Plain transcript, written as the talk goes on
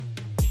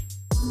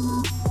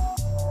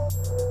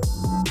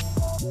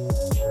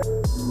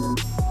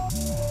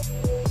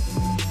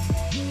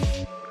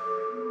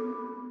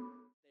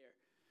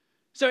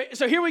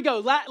So here we go.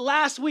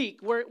 Last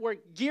week, we're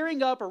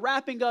gearing up or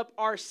wrapping up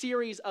our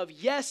series of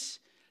Yes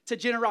to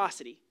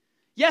Generosity.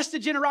 Yes to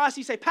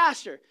Generosity. You say,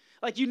 Pastor,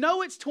 like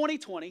it's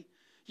 2020.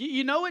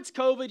 You know it's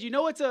COVID. You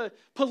know it's a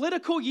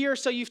political year,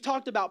 so you've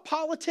talked about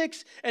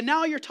politics, and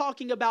now you're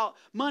talking about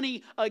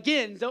money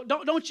again.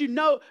 Don't you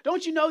know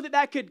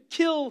that could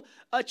kill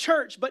a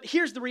church? But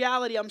here's the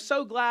reality. I'm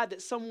so glad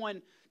that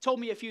someone told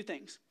me a few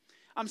things.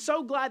 I'm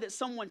so glad that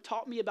someone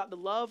taught me about the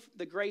love,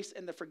 the grace,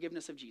 and the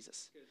forgiveness of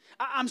Jesus.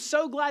 I'm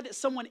so glad that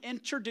someone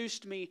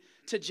introduced me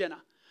to Jenna.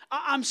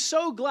 I'm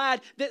so glad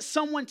that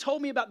someone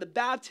told me about the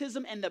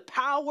baptism and the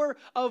power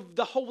of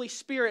the Holy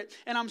Spirit.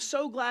 And I'm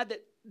so glad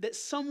that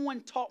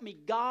someone taught me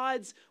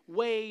God's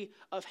way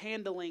of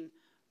handling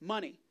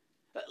money.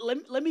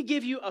 Let me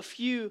give you a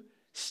few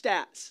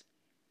stats.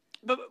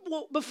 But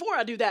before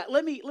I do that,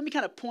 let me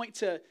kind of point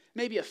to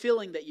maybe a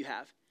feeling that you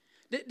have.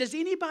 Does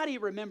anybody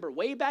remember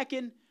way back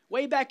in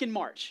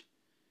March,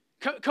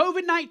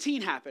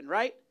 COVID-19 happened,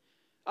 right?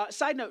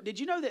 Side note, did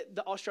you know that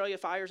the Australia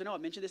fires, I know I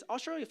mentioned this,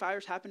 Australia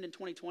fires happened in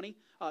 2020.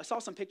 I saw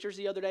some pictures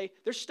the other day.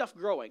 There's stuff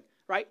growing,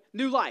 right?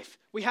 New life.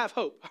 We have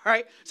hope, all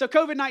right? So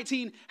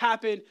COVID-19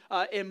 happened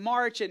in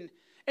March, and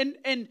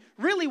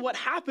really what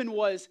happened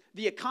was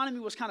the economy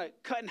was kind of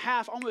cut in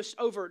half almost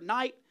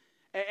overnight,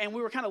 and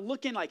we were kind of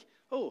looking like,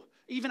 oh,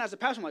 even as a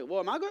pastor, I'm like, well,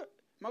 am I going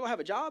to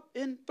have a job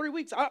in 3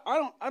 weeks? I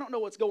don't know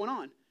what's going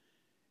on.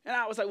 And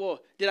I was like,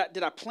 well,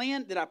 did I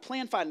plan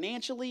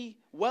financially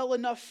well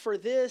enough for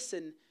this?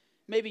 And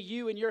maybe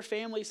you and your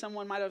family,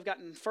 someone might have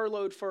gotten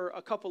furloughed for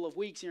a couple of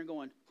weeks, and you're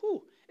going,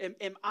 whew,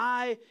 am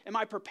I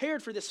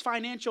prepared for this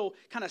financial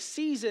kind of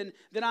season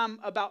that I'm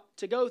about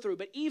to go through?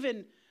 But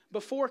even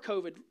before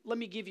COVID, let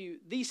me give you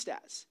these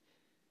stats.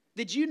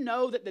 Did you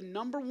know that the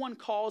number one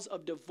cause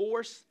of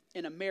divorce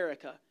in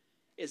America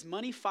is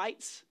money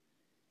fights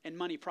and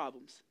money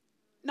problems?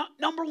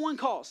 Number one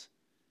cause.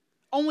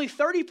 Only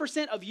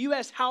 30% of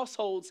U.S.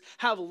 households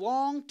have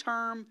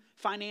long-term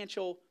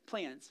financial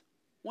plans.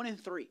 1 in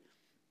 3.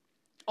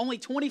 Only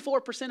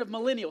 24% of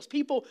millennials,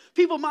 people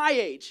my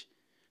age,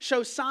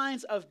 show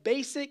signs of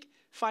basic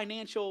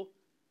financial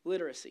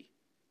literacy.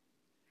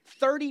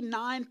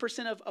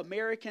 39% of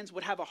Americans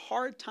would have a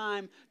hard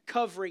time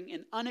covering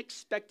an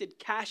unexpected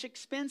cash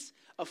expense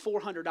of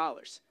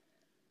 $400.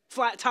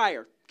 Flat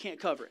tire, can't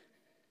cover it.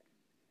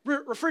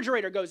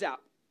 Refrigerator goes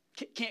out,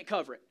 can't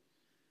cover it.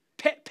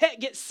 Pet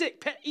gets sick,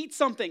 pet eats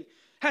something,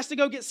 has to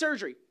go get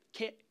surgery,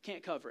 can't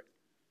cover it.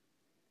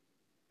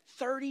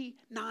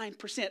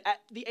 39%.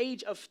 At the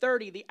age of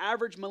 30, the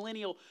average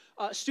millennial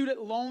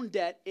student loan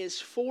debt is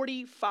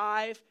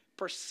 45%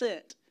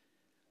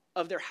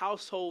 of their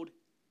household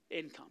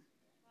income.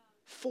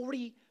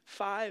 45%.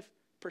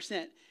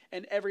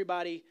 And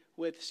everybody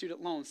with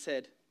student loans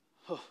said,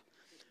 oh.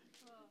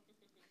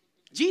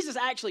 Jesus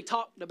actually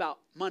talked about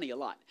money a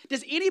lot.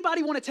 Does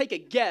anybody want to take a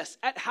guess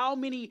at how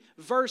many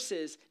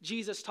verses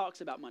Jesus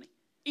talks about money?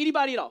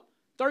 Anybody at all?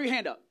 Throw your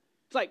hand up.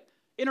 It's like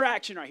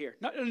interaction right here.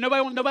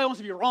 Nobody wants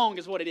to be wrong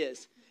is what it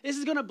is. This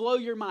is going to blow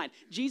your mind.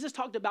 Jesus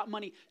talked about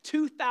money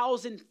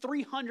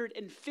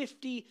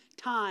 2,350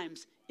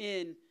 times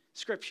in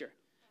Scripture.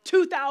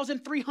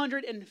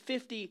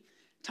 2,350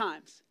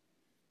 times.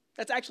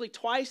 That's actually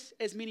twice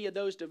as many of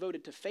those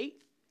devoted to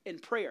faith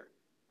and prayer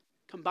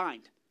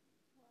combined.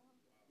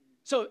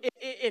 So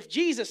if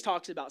Jesus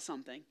talks about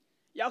something,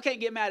 y'all can't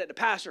get mad at the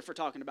pastor for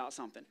talking about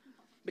something.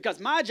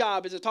 Because my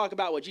job is to talk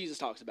about what Jesus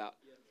talks about.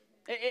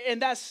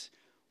 And that's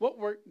what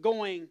we're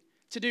going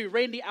to do.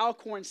 Randy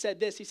Alcorn said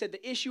this. He said,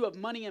 the issue of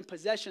money and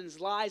possessions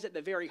lies at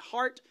the very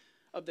heart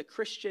of the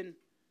Christian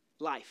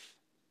life.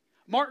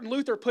 Martin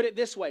Luther put it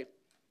this way.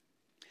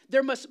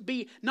 There must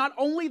be not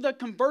only the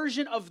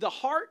conversion of the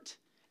heart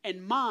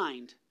and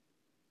mind,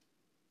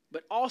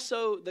 but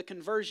also the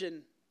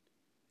conversion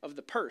of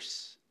the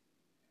purse.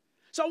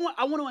 So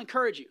I want to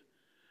encourage you.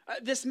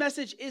 This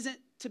message isn't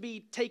to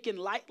be taken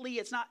lightly.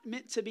 It's not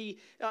meant to be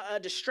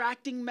a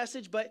distracting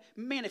message. But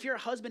man, if you're a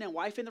husband and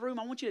wife in the room,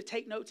 I want you to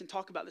take notes and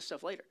talk about this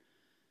stuff later.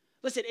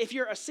 Listen, if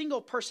you're a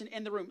single person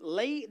in the room,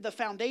 lay the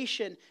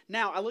foundation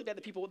now. I looked at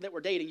the people that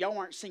were dating. Y'all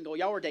weren't single.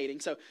 Y'all were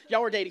dating. So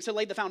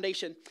lay the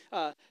foundation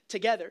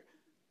together.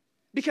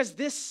 Because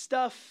this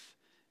stuff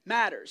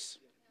matters.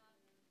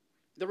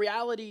 The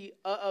reality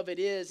of it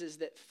is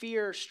that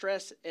fear,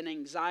 stress, and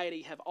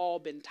anxiety have all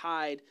been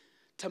tied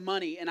to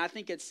money. And I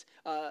think it's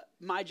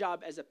my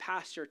job as a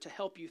pastor to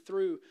help you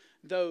through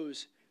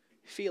those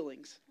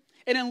feelings.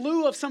 And in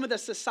lieu of some of the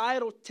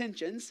societal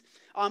tensions,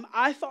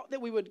 I thought that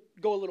we would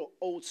go a little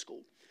old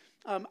school.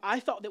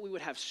 I thought that we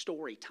would have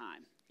story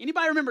time.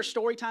 Anybody remember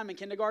story time in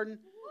kindergarten?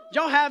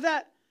 Y'all have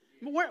that?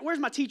 Where's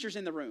my teachers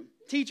in the room?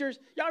 Teachers,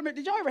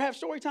 did y'all ever have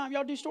story time?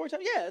 Y'all do story time?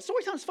 Yeah,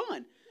 story time's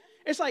fun.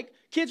 It's like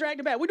kids are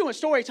acting bad. We're doing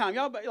story time.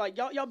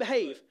 Y'all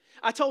behave.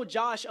 I told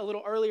Josh a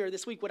little earlier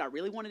this week what I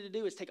really wanted to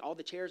do is take all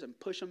the chairs and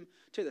push them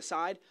to the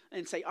side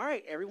and say, all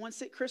right, everyone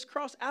sit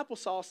crisscross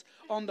applesauce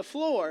on the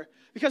floor.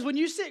 Because when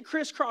you sit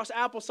crisscross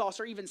applesauce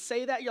or even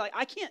say that, you're like,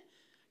 I can't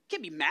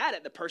be mad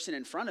at the person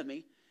in front of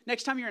me.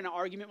 Next time you're in an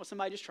argument with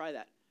somebody, just try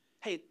that.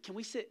 hey, can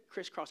we sit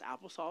crisscross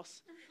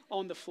applesauce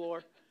on the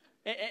floor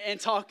and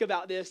talk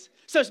about this?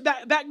 So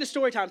back to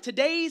story time.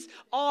 Today's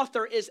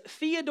author is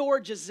Theodore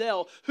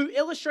Geisel, who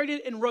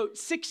illustrated and wrote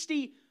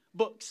 60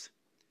 books.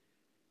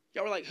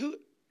 Y'all were like,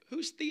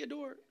 who's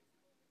Theodore?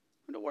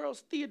 Who in the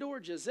world's Theodore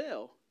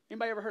Geisel?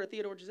 Anybody ever heard of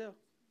Theodore Geisel?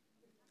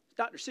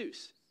 Dr.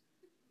 Seuss.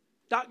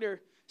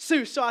 Dr.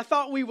 Seuss. So I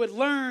thought we would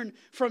learn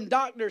from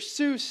Dr.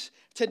 Seuss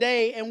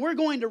today, and we're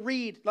going to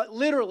read,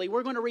 literally,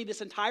 we're going to read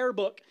this entire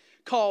book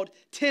called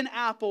 10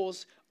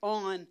 Apples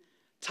on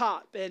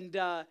Top. And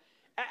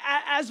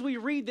as we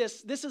read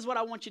this is what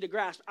I want you to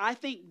grasp. I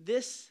think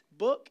this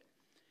book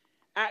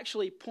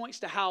actually points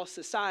to how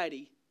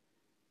society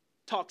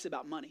talks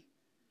about money.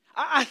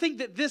 I think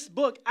that this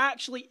book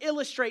actually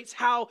illustrates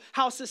how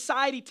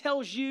society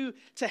tells you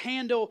to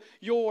handle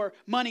your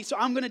money. So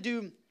I'm going to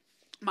do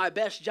my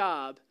best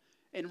job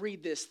and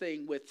read this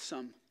thing with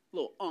some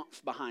little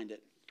oomph behind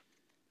it.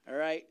 All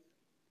right?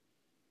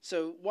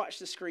 So watch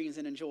the screens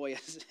and enjoy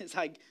as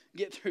I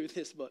get through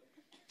this book.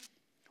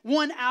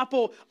 1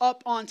 apple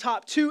up on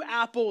top, 2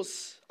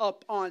 apples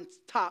up on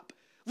top.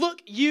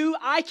 Look,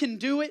 I can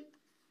do it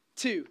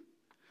too.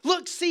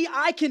 Look, see,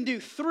 I can do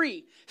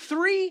 3.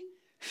 3?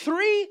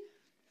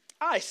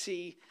 I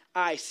see.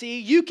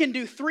 You can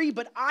do 3,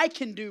 but I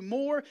can do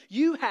more.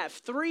 You have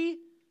 3,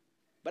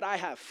 but I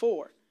have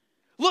 4.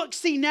 Look,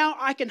 see, now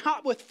I can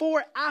hop with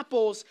 4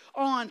 apples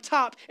on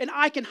top, and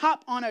I can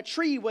hop on a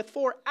tree with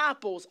 4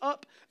 apples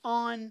up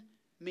on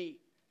me.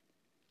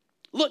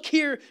 Look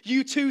here,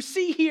 you two.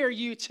 See here,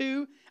 you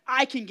two.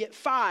 I can get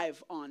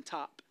 5 on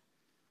top.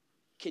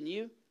 Can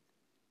you?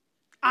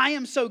 I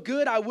am so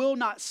good, I will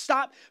not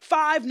stop.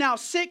 5, now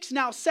 6,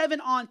 now 7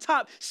 on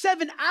top.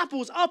 7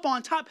 apples up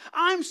on top.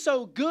 I'm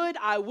so good,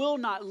 I will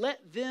not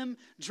let them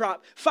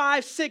drop.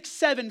 5, 6,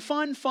 7,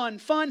 fun.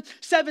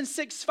 7,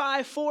 6,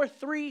 5, 4,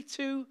 3,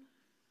 2,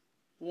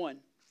 1.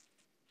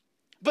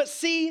 But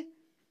see,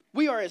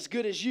 we are as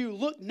good as you.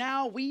 Look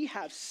now, we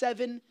have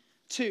 7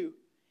 too.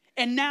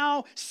 And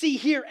now, see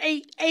here,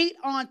 8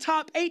 on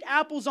top, 8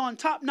 apples on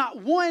top,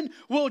 not one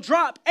will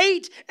drop.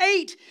 8,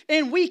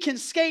 and we can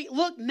skate.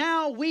 Look,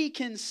 now we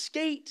can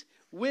skate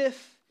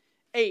with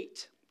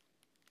 8.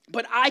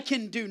 But I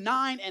can do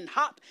 9 and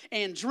hop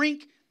and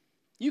drink.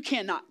 You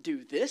cannot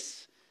do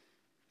this,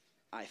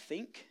 I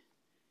think.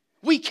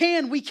 We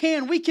can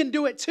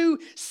do it too.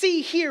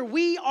 See here,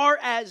 we are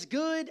as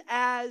good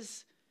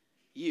as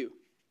you.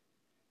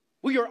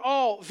 We are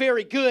all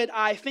very good,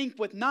 I think,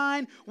 with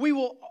 9. We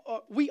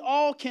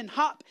all can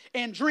hop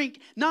and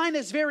drink. 9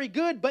 is very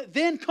good, but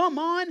then, come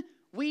on,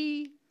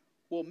 we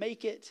will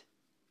make it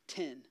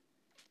 10.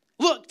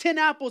 Look, 10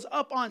 apples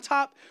up on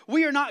top.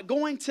 We are not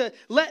going to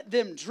let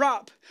them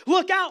drop.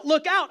 Look out,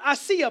 I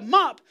see a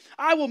mop.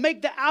 I will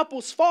make the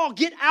apples fall.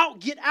 Get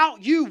out,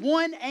 you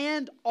one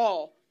and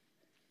all.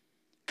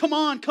 Come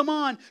on,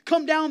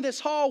 come down this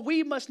hall.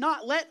 We must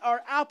not let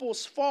our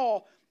apples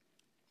fall.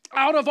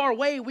 Out of our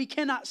way, we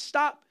cannot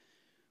stop.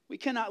 We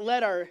cannot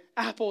let our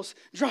apples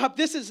drop.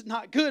 This is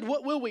not good.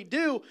 What will we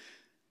do?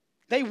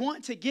 They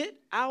want to get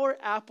our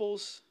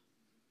apples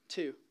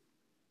too.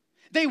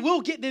 They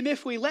will get them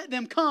if we let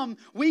them come.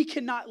 We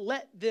cannot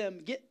let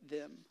them get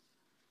them.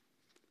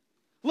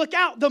 Look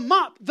out, the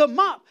mop.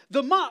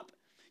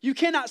 You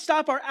cannot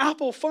stop our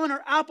apple fun.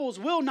 Our apples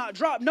will not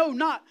drop. No,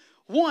 not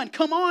one.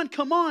 Come on,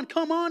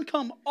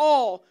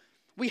 all.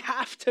 We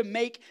have to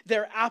make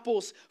their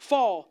apples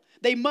fall.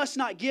 They must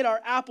not get our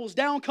apples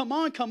down. Come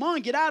on,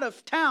 get out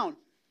of town.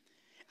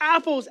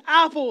 Apples,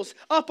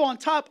 up on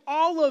top.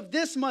 All of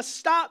this must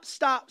stop.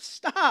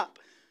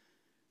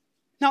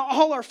 Now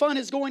all our fun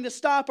is going to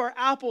stop. Our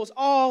apples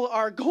all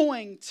are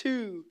going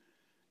to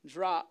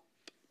drop.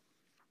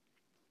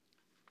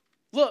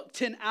 Look,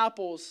 10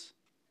 apples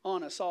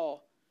on us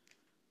all.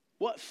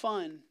 What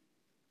fun.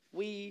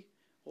 We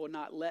will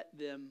not let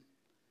them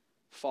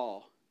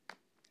fall.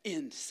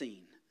 End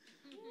scene.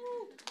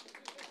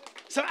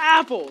 So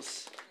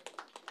apples.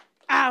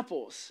 I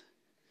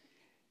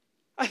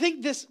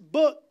think this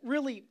book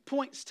really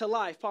points to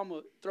life. Paul, I'm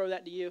going to throw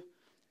that to you.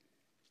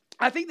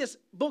 I think this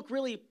book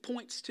really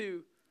points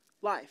to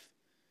life.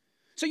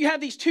 So you have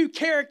these 2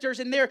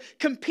 characters and they're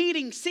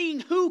competing, seeing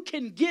who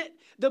can get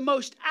the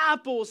most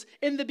apples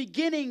in the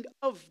beginning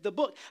of the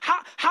book.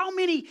 How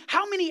many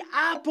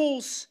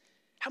apples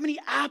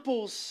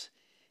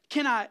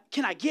can I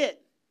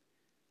get?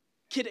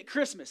 Kid at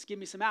Christmas, give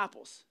me some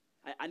apples.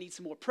 I need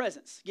some more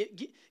presents.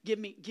 Give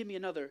me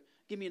another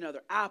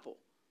apple.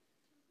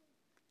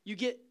 You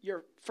get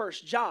your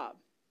first job.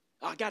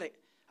 Oh, I gotta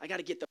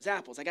get those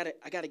apples. I gotta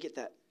get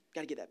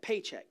that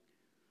paycheck.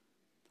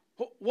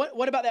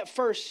 What about that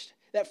first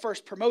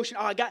promotion?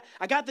 Oh, I got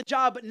the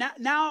job, but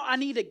now I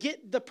need to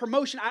get the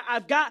promotion.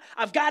 I've got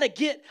to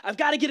get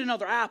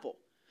another apple.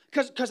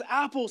 Because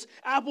apples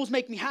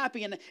make me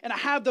happy, and I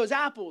have those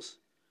apples.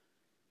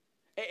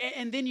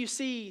 And then you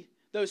see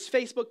those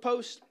Facebook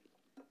posts.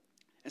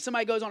 And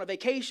somebody goes on a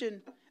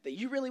vacation that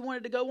you really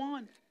wanted to go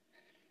on.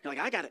 You're like,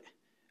 I got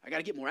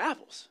to get more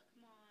apples.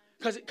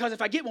 Because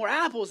if I get more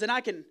apples, then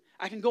I can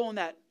go on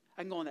that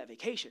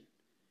vacation.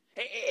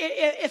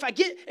 If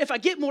I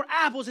get more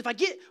apples, if I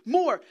get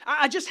more,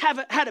 I just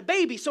had a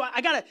baby, so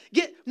I gotta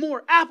get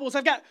more apples.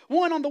 I've got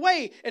one on the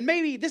way, and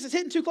maybe this is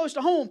hitting too close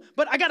to home,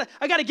 but I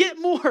gotta get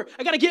more.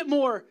 I gotta get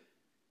more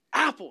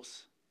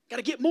apples. I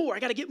gotta get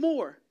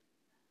more.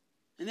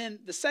 And then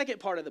the second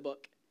part of the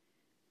book,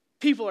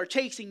 people are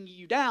chasing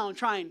you down,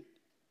 trying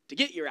to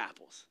get your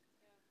apples.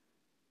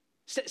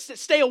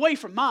 Stay away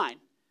from mine.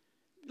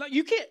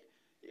 You can't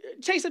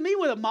chasing me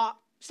with a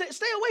mop. Stay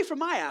away from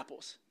my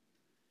apples.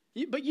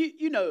 But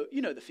you know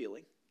the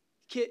feeling.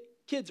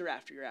 Kids are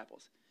after your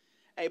apples.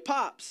 Hey,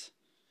 Pops,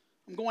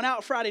 I'm going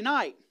out Friday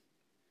night.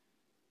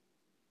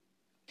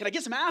 Can I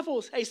get some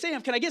apples? Hey,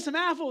 Sam, can I get some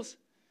apples?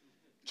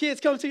 Kids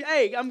come to you.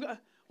 Hey, I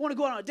want to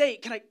go out on a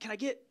date. Can I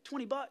get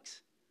 $20?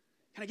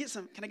 Can I get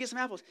some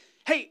apples?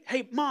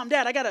 Hey, Mom,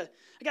 Dad, I got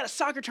a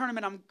soccer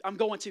tournament I'm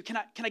going to. Can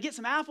I get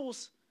some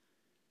apples?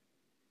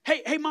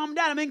 Hey, Mom and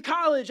Dad, I'm in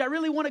college. I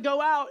really want to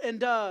go out and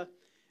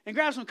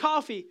grab some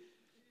coffee.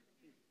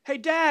 Hey,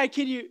 Dad,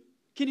 can you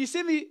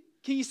send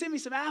me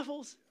some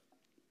apples?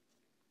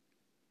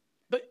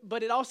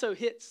 But it also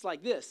hits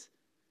like this.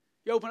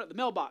 You open up the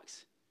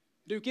mailbox.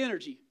 Duke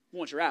Energy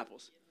wants your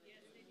apples.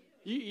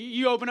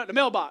 You open up the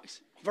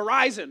mailbox.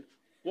 Verizon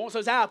wants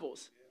those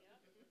apples.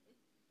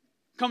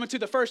 Coming to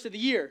the first of the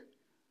year,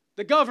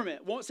 the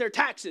government wants their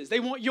taxes. They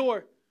want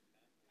your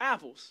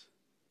apples.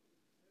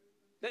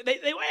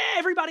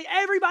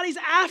 Everybody's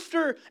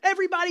after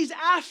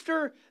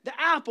the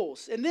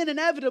apples. And then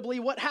inevitably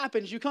what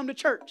happens? You come to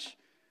church.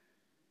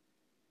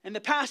 And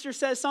the pastor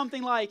says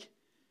something like,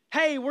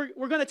 hey, we're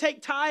going to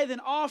take tithe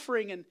and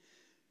offering. And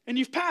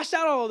you've passed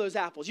out all of those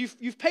apples.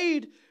 You've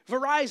paid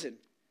Verizon.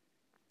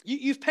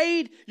 You've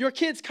paid your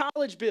kid's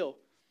college bill.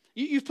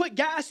 You've put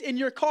gas in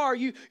your car.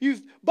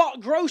 You've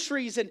bought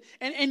groceries and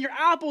your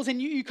apples.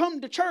 And you come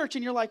to church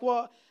and you're like,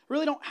 well, I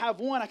really don't have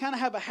one. I kind of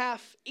have a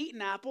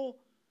half-eaten apple.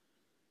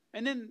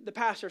 And then the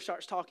pastor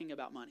starts talking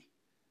about money.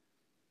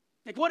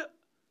 Like, what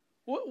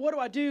do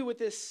I do with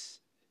this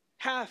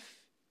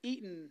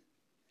half-eaten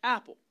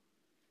apple?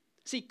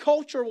 See,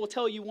 culture will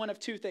tell you one of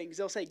two things.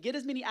 They'll say, get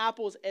as many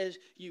apples as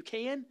you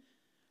can,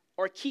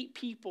 or keep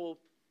people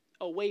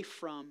away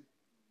from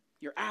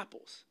your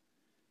apples.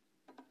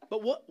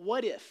 But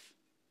what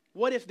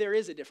if there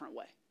is a different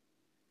way?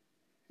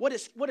 What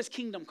does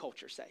kingdom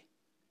culture say?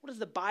 What does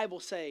the Bible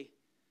say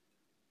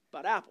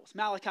about apples?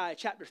 Malachi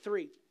chapter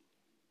 3.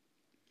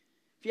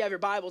 If you have your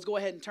Bibles, go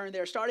ahead and turn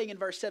there. Starting in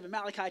verse 7,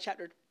 Malachi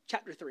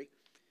chapter 3.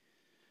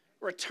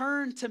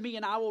 Return to me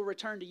and I will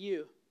return to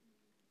you,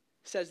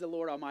 says the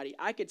Lord Almighty.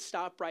 I could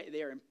stop right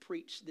there and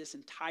preach this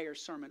entire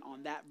sermon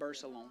on that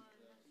verse alone.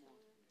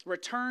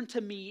 Return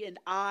to me and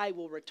I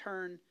will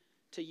return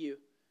to you.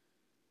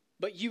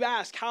 But you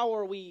ask, how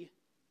are we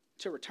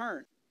to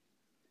return?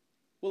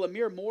 Will a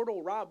mere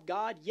mortal rob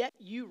God? Yet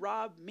you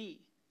rob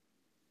me.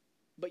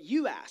 But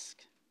you ask,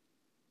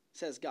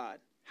 says God,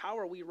 how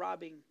are we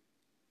robbing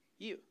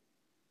you?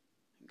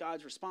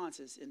 God's response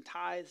is in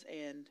tithes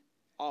and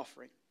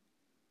offering.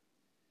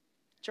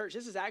 Church,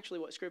 this is actually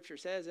what Scripture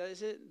says.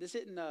 This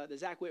isn't the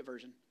Zach Witt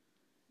version.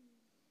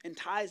 In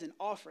tithes and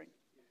offering.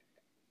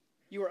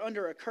 You are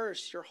under a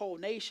curse, your whole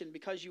nation,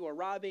 because you are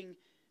robbing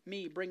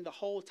me. Bring the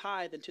whole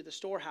tithe into the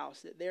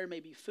storehouse, that there may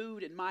be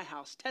food in my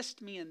house.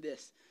 Test me in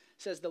this,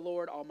 says the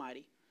Lord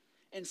Almighty,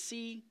 and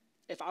see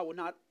if I will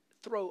not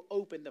throw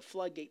open the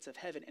floodgates of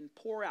heaven and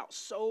pour out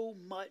so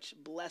much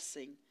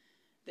blessing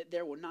that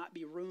there will not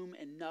be room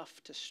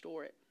enough to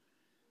store it.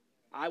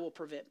 I will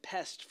prevent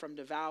pests from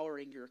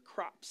devouring your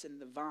crops, and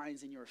the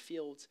vines in your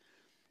fields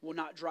will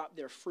not drop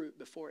their fruit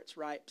before it's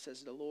ripe,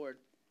 says the Lord.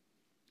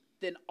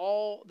 Then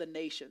all the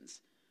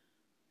nations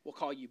will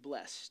call you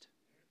blessed,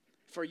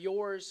 for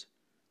yours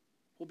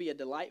will be a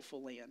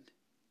delightful land,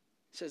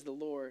 says the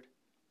Lord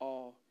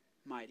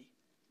Almighty.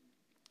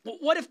 Well,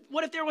 what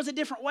if there was a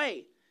different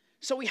way?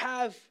 So we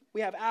have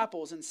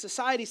apples, and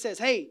society says,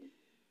 hey,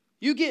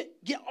 you get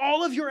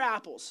all of your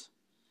apples.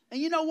 And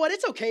you know what?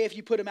 It's okay if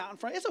you put them out in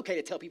front. It's okay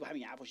to tell people how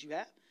many apples you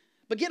have.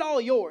 But get all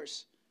of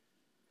yours.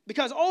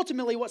 Because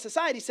ultimately what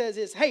society says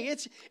is, hey,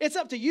 it's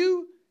up to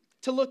you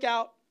to look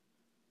out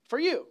for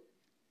you.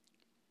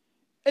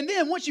 And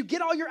then once you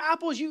get all your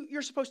apples,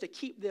 you're supposed to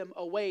keep them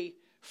away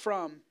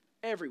from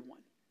everyone.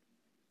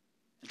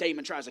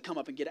 Damon tries to come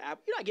up and get an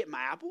apple. You're not getting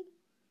my apple.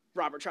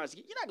 Robert tries to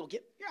get, you're not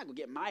gonna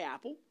get my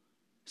apple.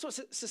 That's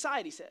what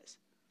society says.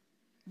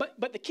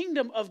 But the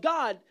kingdom of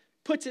God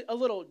puts it a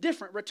little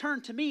different.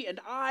 Return to me and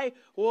I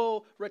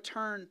will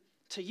return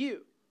to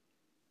you.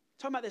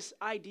 Talking about this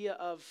idea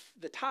of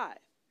the tithe.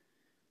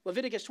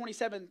 Leviticus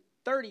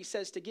 27:30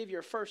 says to give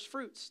your first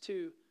fruits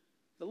to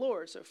the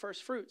Lord. So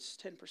first fruits,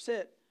 10%.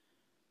 That's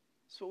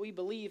what we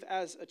believe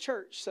as a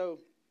church. So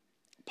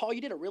Paul,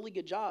 you did a really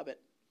good job at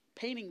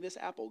painting this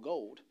apple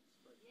gold.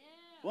 Yeah.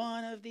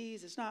 One of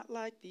these is not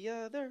like the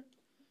other.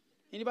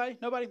 Anybody?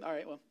 Nobody? All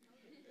right, well.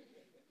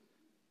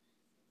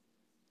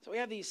 So we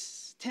have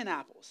these 10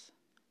 apples.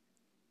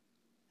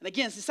 And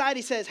again,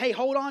 society says, hey,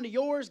 hold on to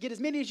yours, get as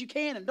many as you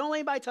can, and don't let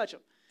anybody touch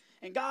them.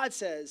 And God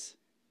says,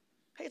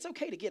 hey, it's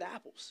okay to get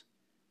apples.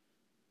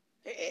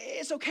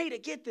 It's okay to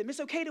get them. It's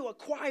okay to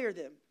acquire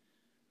them.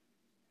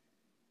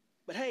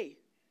 But hey,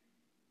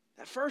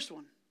 that first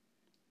one's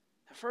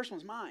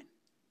mine.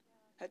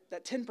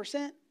 That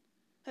 10%,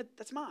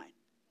 that's mine.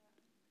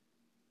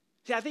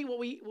 See, I think what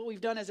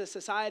we've done as a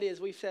society is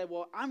we've said,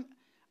 well,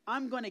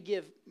 I'm going to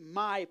give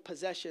my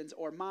possessions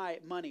or my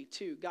money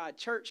to God.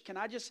 Church, can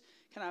I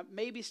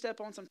maybe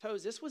step on some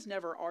toes? This was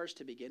never ours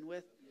to begin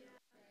with.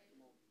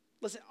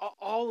 Listen,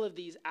 all of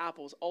these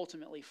apples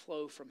ultimately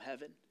flow from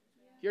heaven.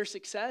 Your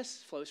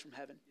success flows from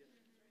heaven.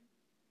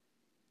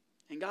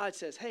 And God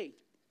says, hey,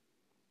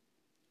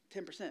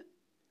 10%,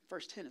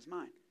 first 10 is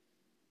mine.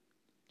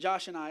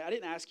 Josh and I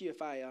didn't ask you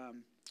if I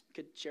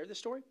could share this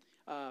story.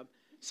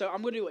 So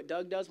I'm going to do what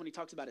Doug does when he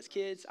talks about his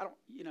kids.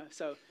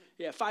 So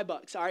yeah,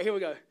 $5. All right, here we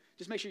go.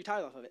 Just make sure you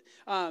tithe off of it.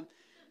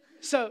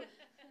 So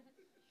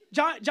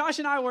Josh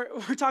and I were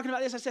talking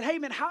about this. I said, hey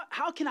man,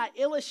 how can I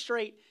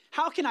illustrate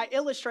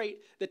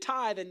the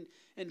tithe?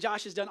 And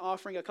Josh has done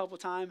offering a couple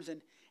times,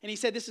 and he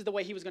said this is the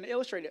way he was going to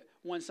illustrate it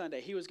one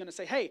Sunday. He was going to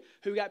say, hey,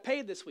 who got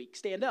paid this week?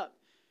 Stand up.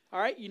 All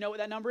right, you know what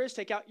that number is?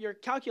 Take out your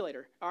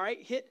calculator. All right,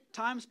 hit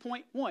times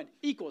 0.1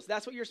 equals.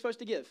 That's what you're supposed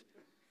to give.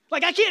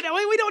 Like, I can't,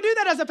 we don't do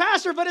that as a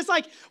pastor, but it's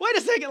like, wait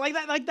a second,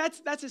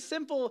 that's as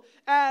simple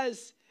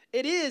as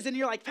it is. And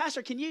you're like,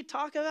 Pastor, can you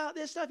talk about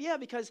this stuff? Yeah,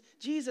 because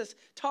Jesus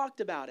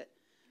talked about it.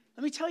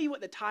 Let me tell you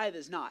what the tithe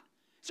is not.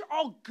 These are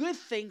all good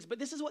things, but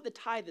this is what the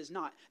tithe is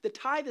not. The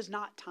tithe is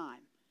not time.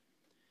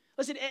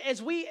 Listen,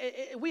 as we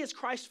as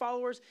Christ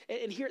followers,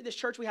 and here at this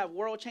church, we have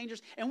world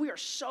changers, and we are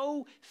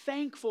so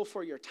thankful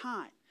for your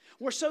time.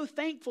 We're so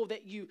thankful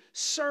that you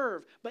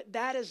serve, but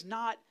that is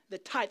not the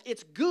tithe.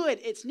 It's good,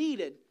 it's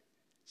needed.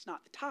 It's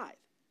not the tithe.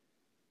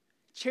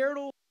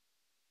 Charitable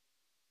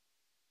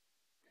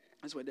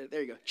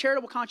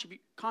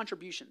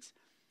contributions.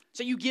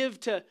 So you give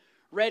to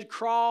Red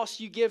Cross,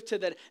 you give to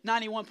the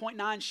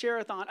 91.9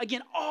 Share-a-thon.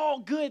 Again, all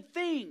good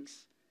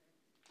things.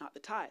 Not the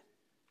tithe.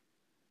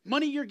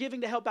 Money you're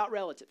giving to help out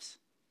relatives.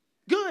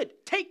 Good.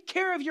 Take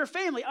care of your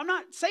family. I'm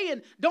not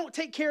saying don't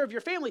take care of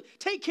your family.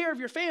 Take care of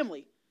your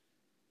family.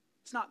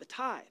 It's not the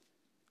tithe.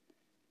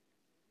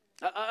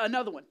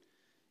 Another one.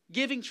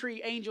 Giving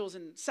Tree, Angels,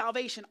 and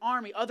Salvation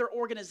Army, other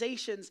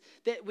organizations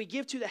that we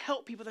give to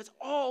help people. That's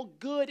all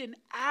good and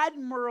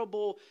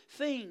admirable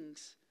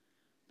things.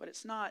 But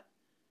it's not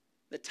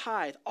the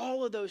tithe.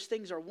 All of those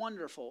things are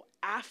wonderful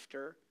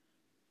after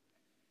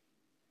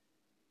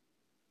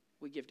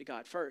we give to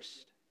God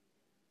first.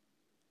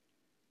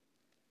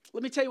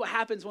 Let me tell you what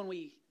happens when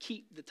we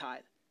keep the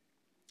tithe.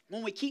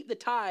 When we keep the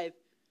tithe,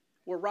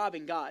 we're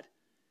robbing God.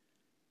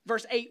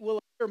 Verse 8, will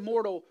a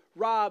mortal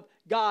rob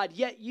God?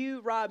 Yet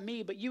you rob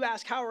me, but you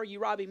ask, how are you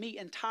robbing me?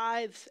 In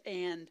tithes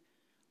and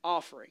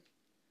offering.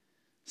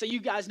 So you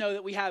guys know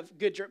that we have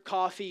Good Drip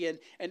Coffee, and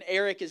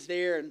Eric is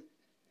there, and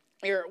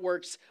Eric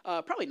works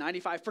probably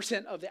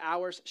 95% of the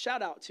hours.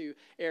 Shout out to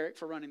Eric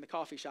for running the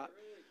coffee shop.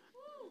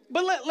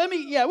 But let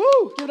me, give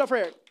it up for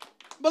Eric.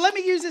 But let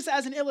me use this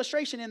as an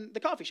illustration in the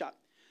coffee shop.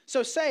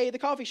 So say the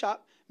coffee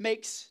shop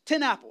makes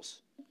 10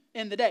 apples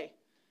in the day.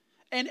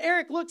 And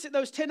Eric looks at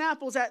those 10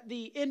 apples at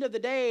the end of the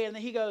day, and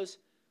then he goes,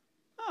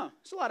 oh,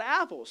 it's a lot of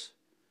apples.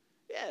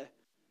 Yeah,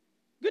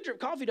 Good Drip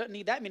Coffee doesn't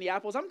need that many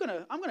apples. I'm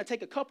gonna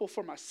take a couple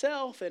for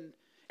myself, and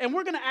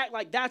we're gonna act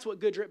like that's what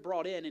Good Drip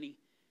brought in, and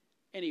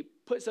he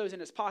puts those in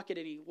his pocket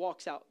and he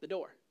walks out the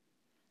door.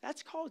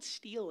 That's called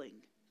stealing.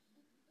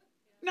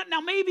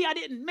 Now maybe I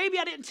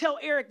didn't tell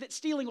Eric that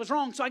stealing was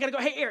wrong, so I got to go,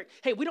 hey, Eric,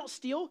 we don't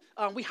steal.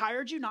 We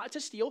hired you not to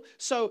steal,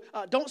 so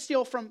don't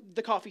steal from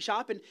the coffee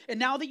shop. And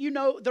now that you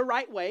know the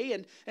right way,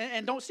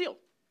 and don't steal.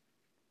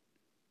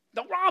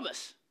 Don't rob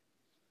us.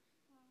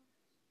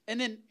 And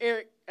then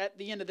Eric, at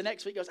the end of the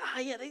next week, goes,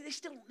 they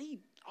still don't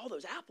need all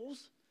those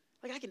apples.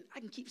 Like I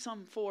can keep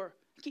some for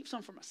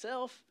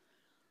myself.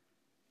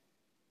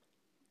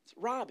 It's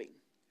robbing.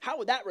 How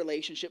would that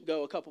relationship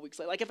go a couple weeks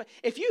later? Like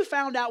if you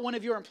found out one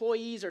of your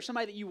employees or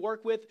somebody that you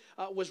work with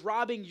was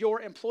robbing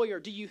your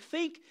employer, do you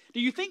think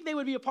they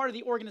would be a part of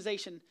the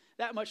organization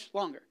that much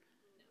longer?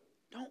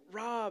 Don't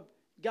rob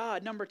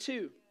God. Number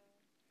 2,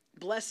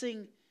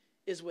 blessing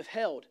is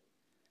withheld.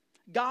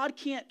 God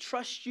can't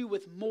trust you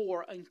with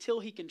more until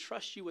he can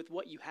trust you with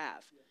what you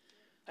have.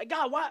 Like,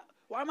 God, why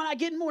am I not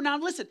getting more? Now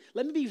listen,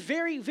 let me be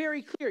very,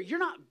 very clear. You're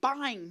not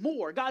buying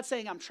more. God's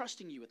saying, I'm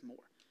trusting you with more.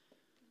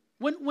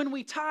 When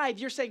we tithe,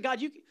 you're saying,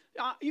 God,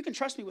 you can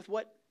trust me with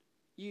what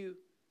you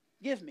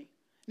give me.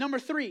 Number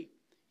 3,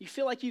 you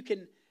feel like you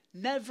can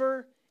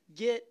never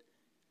get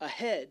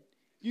ahead.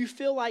 You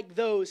feel like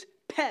those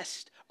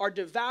pests are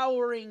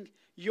devouring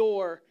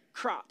your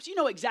crops. You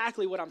know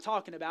exactly what I'm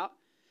talking about.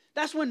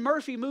 That's when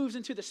Murphy moves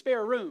into the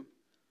spare room.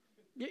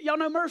 Y'all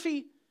know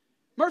Murphy?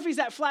 Murphy's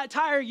that flat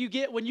tire you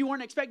get when you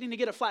weren't expecting to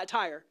get a flat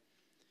tire.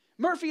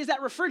 Murphy is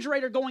that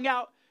refrigerator going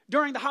out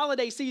during the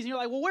holiday season. You're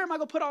like, well, where am I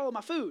going to put all of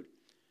my food?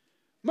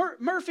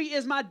 Murphy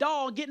is my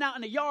dog getting out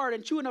in the yard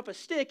and chewing up a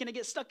stick, and it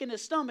gets stuck in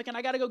his stomach, and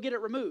I got to go get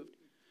it removed.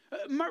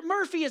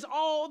 Murphy is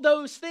all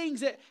those things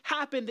that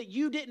happen that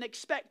you didn't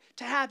expect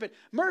to happen.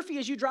 Murphy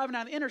is you driving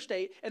down the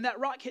interstate and that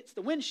rock hits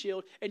the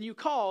windshield and you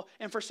call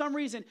and for some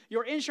reason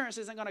your insurance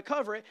isn't going to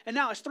cover it and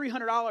now it's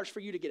 $300 for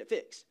you to get it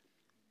fixed.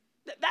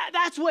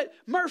 That's what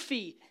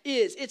Murphy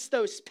is. It's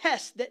those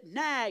pests that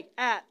nag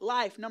at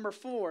life. Number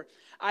 4,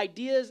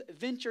 ideas,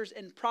 ventures,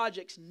 and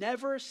projects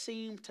never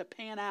seem to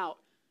pan out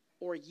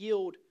or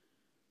yield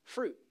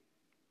fruit.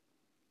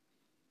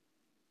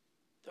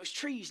 Those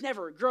trees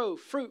never grow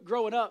fruit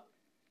growing up.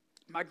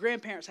 My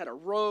grandparents had a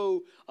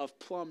row of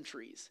plum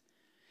trees.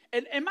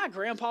 And my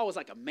grandpa was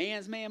like a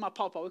man's man. My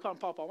pawpaw, we call him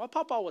pawpaw. My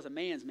pawpaw was a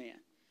man's man.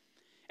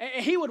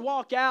 And he would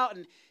walk out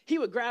and he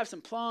would grab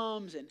some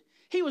plums. And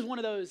he was one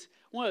of those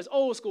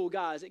old school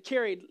guys that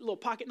carried a little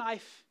pocket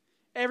knife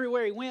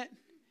everywhere he went.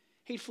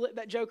 He'd flip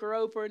that joker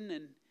open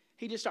and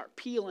he'd just start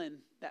peeling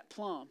that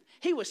plum.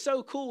 He was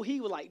so cool,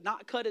 he would like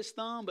not cut his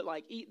thumb, but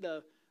like eat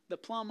the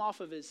plum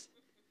off of his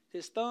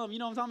thumb. You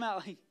know what I'm talking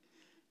about? Like,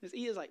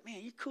 he was like, man,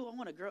 you're cool. I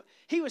want to grow.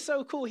 He was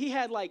so cool. He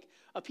had like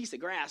a piece of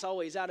grass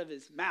always out of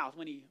his mouth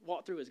when he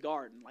walked through his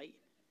garden. Like,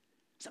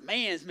 it's a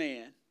man's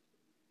man.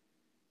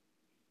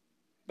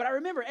 But I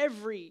remember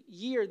every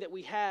year that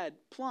we had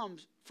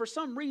plums, for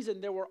some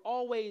reason, there were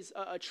always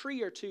a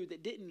tree or two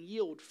that didn't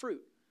yield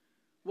fruit.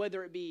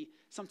 Whether it be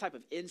some type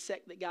of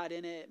insect that got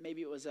in it,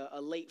 maybe it was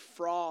a late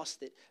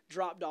frost that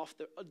dropped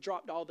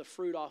all the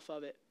fruit off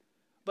of it.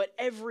 But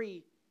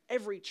every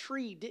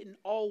tree didn't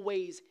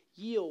always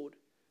yield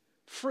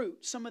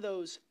fruit. Some of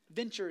those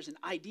ventures and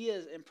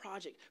ideas and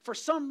projects, for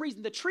some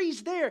reason, the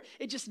tree's there.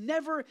 It just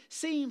never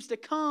seems to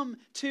come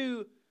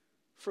to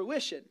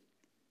fruition.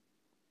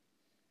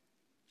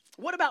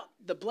 What about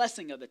the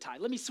blessing of the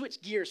tithe? Let me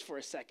switch gears for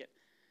a second.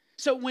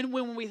 So when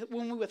we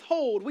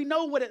withhold, we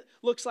know what it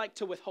looks like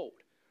to withhold,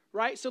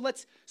 right? So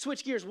let's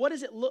switch gears. What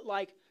does it look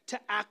like to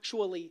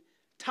actually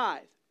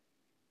tithe?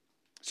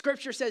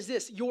 Scripture says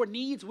this, your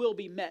needs will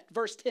be met.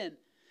 Verse 10,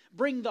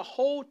 bring the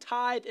whole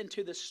tithe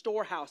into the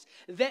storehouse,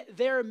 that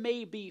there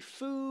may be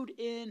food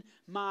in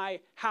my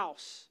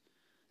house.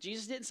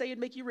 Jesus didn't say he'd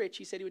make you rich.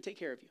 He said he would take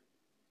care of you.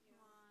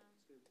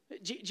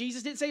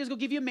 Jesus didn't say he was going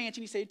to give you a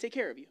mansion. He said he'd take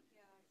care of you.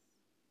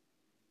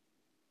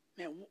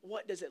 Man,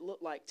 what does it look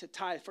like to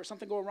tithe? For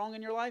something going wrong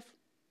in your life?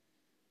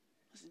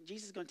 Listen,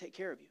 Jesus is going to take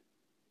care of you.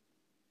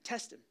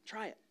 Test him.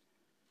 Try it.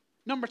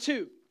 Number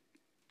 2,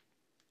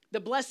 the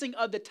blessing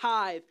of the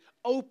tithe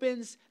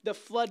opens the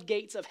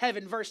floodgates of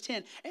heaven. Verse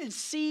 10, and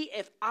see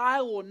if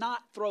I will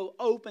not throw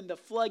open the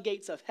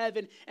floodgates of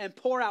heaven and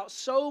pour out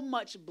so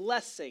much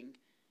blessing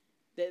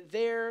that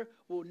there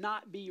will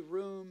not be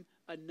room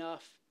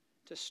enough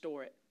to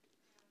store it.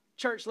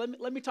 Church,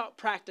 let me talk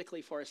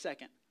practically for a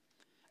second.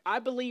 I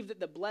believe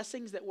that the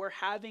blessings that we're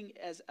having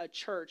as a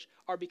church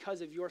are because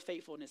of your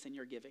faithfulness and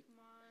your giving.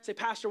 Say,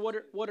 Pastor,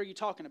 what are you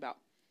talking about?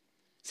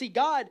 See,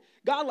 God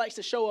likes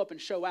to show up and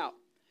show out.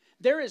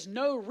 There is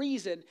no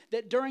reason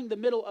that during the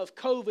middle of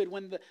COVID,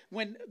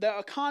 when the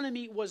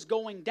economy was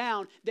going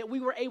down, that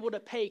we were able to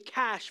pay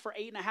cash for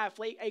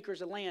 8.5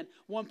 acres of land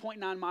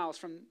 1.9 miles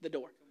from the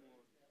door.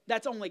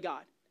 That's only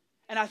God.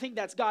 And I think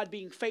that's God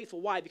being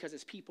faithful. Why? Because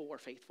his people were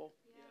faithful.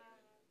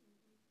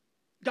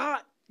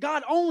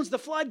 God owns the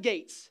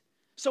floodgates.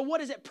 So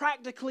what does it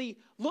practically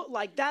look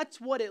like?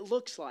 That's what it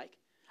looks like.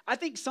 I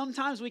think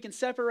sometimes we can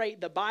separate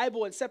the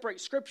Bible and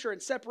separate Scripture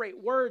and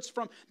separate words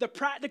from the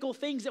practical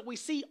things that we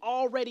see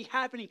already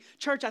happening.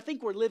 Church, I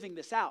think we're living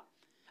this out.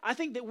 I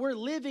think that we're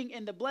living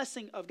in the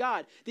blessing of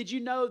God. Did you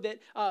know that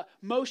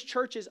most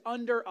churches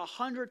under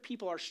 100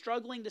 people are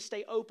struggling to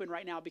stay open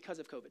right now because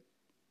of COVID?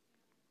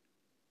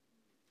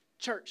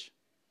 Church,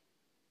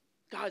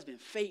 God's been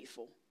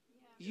faithful.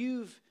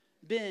 You've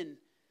been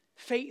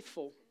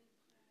faithful.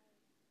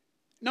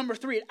 Number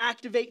 3, it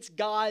activates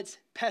God's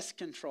pest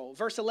control.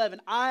 Verse 11,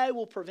 I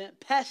will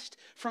prevent pests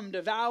from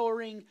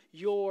devouring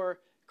your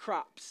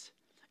crops.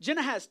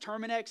 Jenna has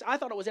Terminex. I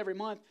thought it was every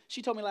month.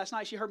 She told me last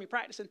night, she heard me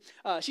practicing.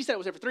 She said it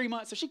was every 3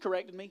 months, so she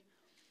corrected me.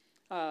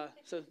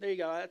 So there you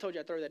go. I told you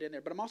I'd throw that in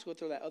there, but I'm also going to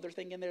throw that other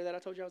thing in there that I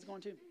told you I was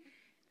going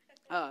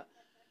to.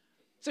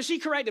 So she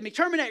corrected me.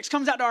 Terminex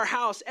comes out to our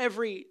house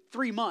every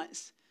 3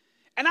 months.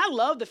 And I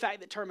love the fact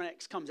that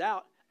Terminex comes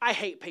out. I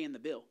hate paying the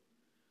bill.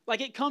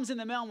 Like it comes in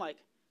the mail, I'm like,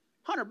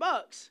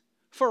 $100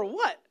 for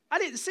what? I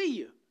didn't see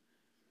you.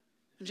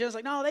 And Jen's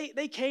like, no,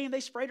 they came, they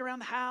sprayed around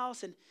the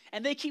house,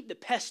 and they keep the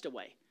pest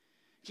away.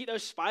 Keep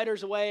those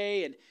spiders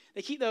away, and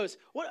they keep those,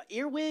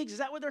 earwigs, is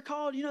that what they're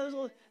called? You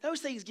know, those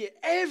things get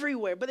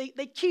everywhere, but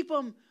they keep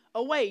them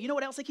away. You know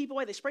what else they keep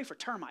away? They spray for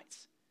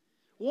termites.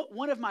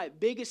 One of my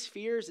biggest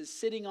fears is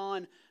sitting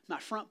on my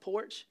front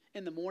porch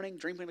in the morning,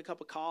 drinking a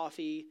cup of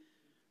coffee,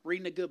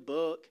 reading a good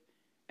book,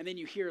 and then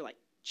you hear like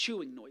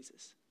chewing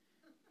noises.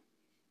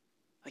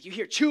 Like you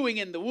hear chewing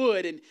in the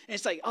wood, and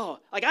it's like, oh,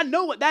 like I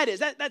know what that is.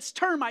 That's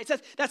termites.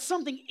 That's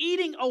something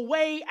eating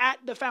away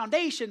at the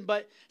foundation.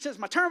 But since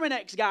my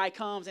Terminex guy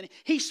comes and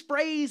he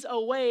sprays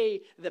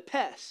away the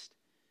pest,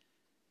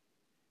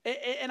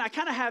 and I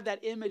kind of have that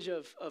image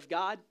of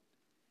God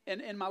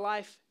in my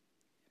life,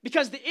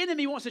 because the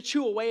enemy wants to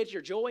chew away at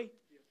your joy.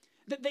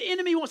 The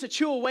enemy wants to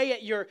chew away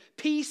at your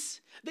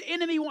peace. The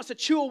enemy wants to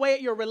chew away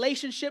at your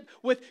relationship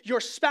with your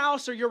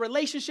spouse or your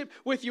relationship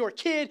with your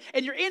kid.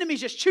 And your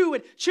enemy's just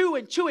chewing,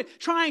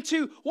 trying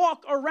to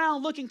walk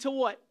around looking to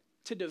what?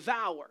 To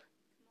devour,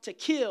 to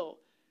kill,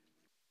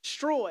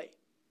 destroy.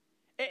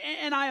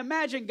 And I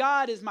imagine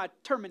God is my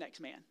Terminex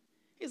man.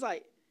 He's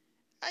like,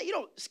 hey, you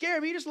don't scare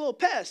me, you're just a little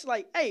pest.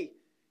 Like, hey,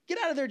 get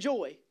out of their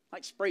joy.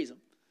 Like, sprays them.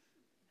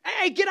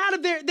 Hey, get out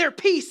of their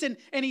peace, and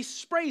he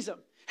sprays them.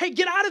 Hey,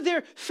 get out of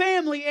their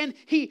family, and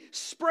he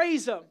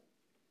sprays them.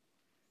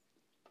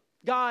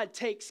 God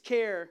takes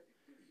care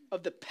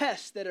of the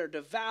pests that are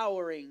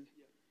devouring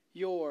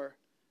your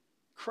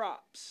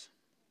crops.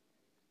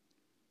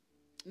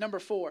 Number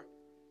 4,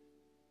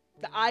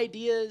 the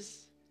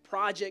ideas,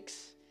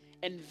 projects,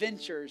 and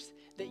ventures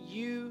that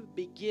you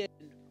begin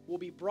will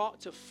be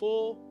brought to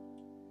full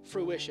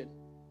fruition.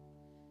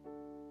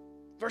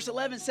 Verse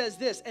 11 says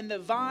this, and the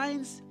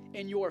vines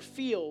in your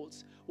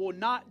fields will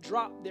not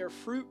drop their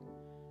fruit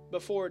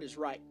before it is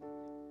ripe.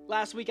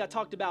 Last week I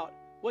talked about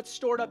what's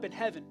stored up in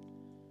heaven.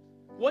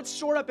 What's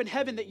stored up in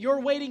heaven that you're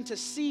waiting to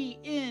see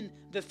in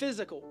the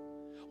physical?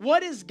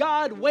 What is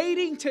God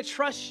waiting to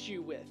trust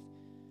you with?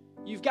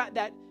 You've got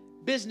that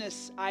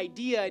business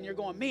idea and you're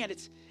going, man,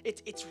 it's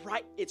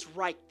right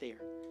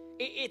there.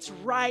 It's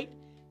right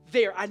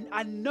there.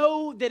 I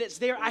know that it's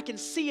there. I can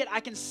see it. I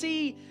can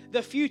see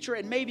the future.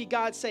 And maybe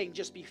God's saying,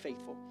 just be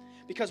faithful.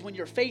 Because when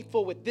you're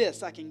faithful with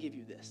this, I can give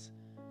you this.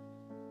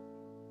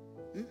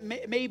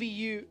 Maybe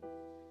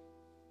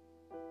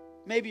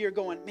you're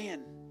going,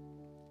 man,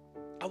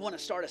 I want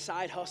to start a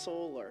side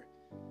hustle, or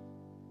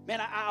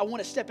man, I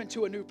want to step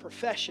into a new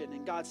profession.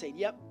 And God's saying,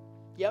 yep,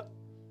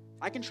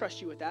 I can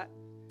trust you with that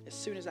as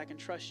soon as I can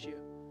trust you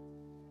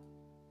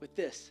with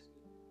this.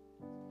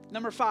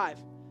 Number 5,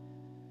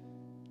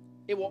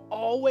 it will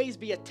always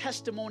be a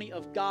testimony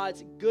of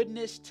God's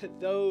goodness to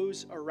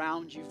those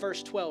around you.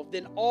 Verse 12,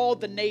 then all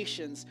the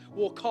nations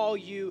will call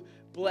you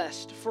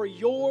blessed, for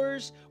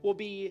yours will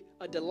be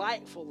a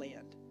delightful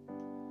land,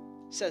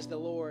 says the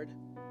Lord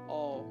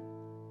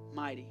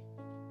Almighty.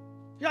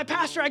 You're like,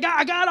 Pastor, I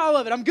got all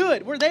of it. I'm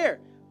good. We're there.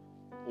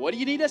 What do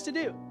you need us to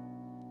do?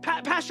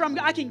 Pastor,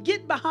 I can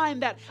get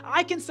behind that.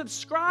 I can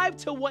subscribe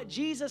to what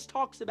Jesus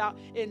talks about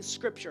in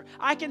Scripture.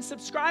 I can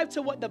subscribe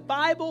to what the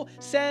Bible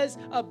says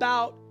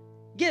about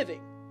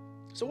giving.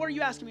 So what are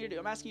you asking me to do?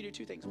 I'm asking you to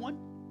do 2 things. 1,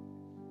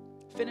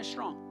 finish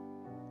strong.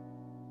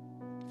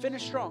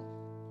 Finish strong.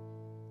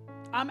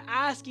 I'm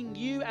asking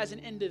you as an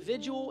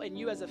individual and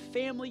you as a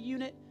family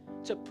unit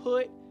to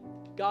put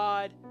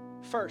God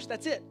first.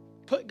 That's it.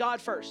 Put God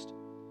first.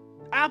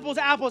 Apples.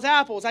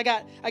 I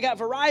got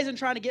Verizon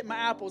trying to get my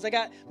apples. I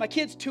got my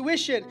kids'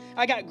 tuition.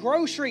 I got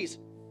groceries.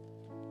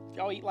 If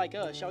y'all eat like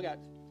us, y'all got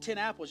 10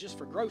 apples just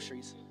for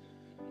groceries.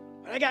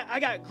 I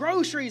got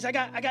groceries. I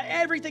got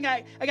everything.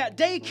 I got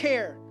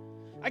daycare.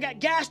 I got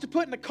gas to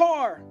put in the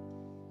car.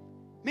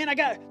 Man,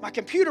 my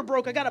computer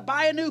broke. I got to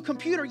buy a new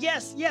computer.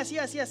 Yes.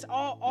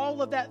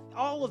 All of that.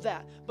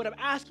 But I'm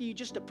asking you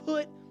just to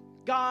put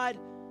God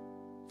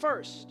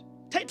first.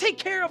 Take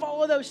care of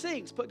all of those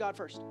things. Put God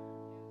first.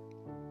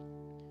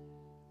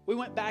 We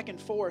went back and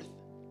forth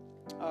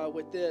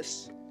with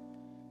this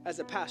as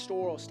a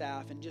pastoral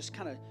staff and just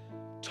kind of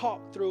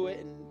talked through it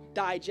and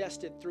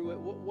digested through it.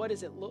 What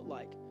does it look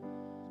like?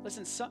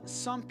 Listen,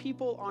 some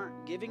people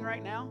aren't giving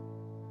right now.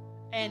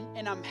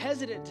 And I'm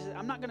hesitant.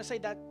 I'm not going to say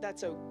that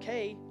that's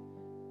okay,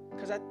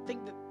 because I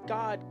think that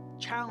God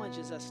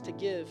challenges us to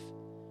give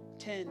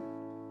 10%.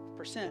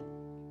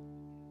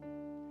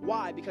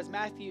 Why? Because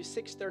Matthew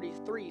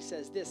 6:33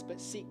 says this, but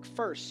seek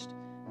first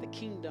the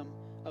kingdom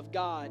of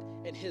God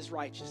and his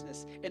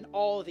righteousness, and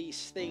all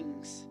these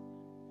things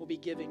will be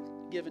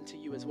given to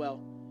you as well.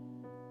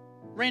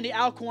 Randy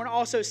Alcorn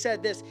also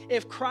said this,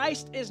 if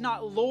Christ is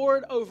not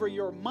Lord over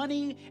your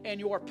money and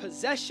your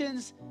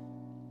possessions,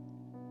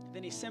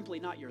 then he's simply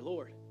not your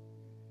Lord.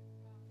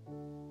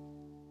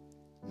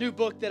 New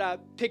book that I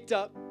picked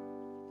up,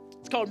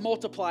 it's called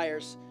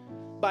Multipliers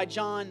by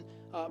John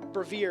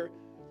Bevere.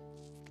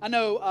 I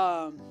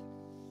know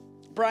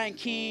Brian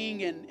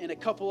King and a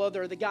couple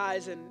other of the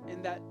guys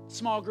in that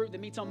small group that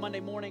meets on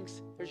Monday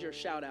mornings. There's your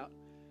shout out.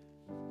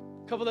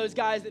 A couple of those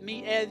guys that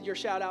meet, Ed, your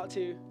shout out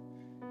to.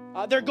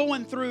 They're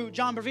going through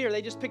John Bevere.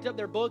 They just picked up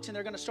their books and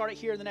they're going to start it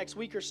here in the next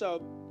week or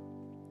so.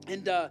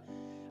 And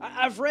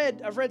I've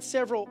read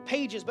several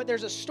pages, but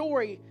there's a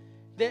story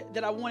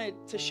that I wanted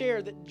to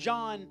share that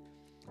John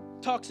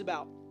talks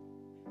about.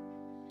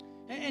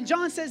 And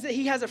John says that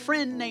he has a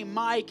friend named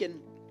Mike,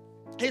 and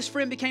his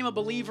friend became a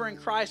believer in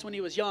Christ when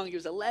he was young. He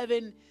was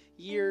 11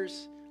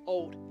 years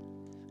old.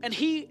 And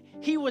he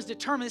was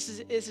determined,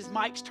 this is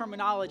Mike's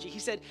terminology. He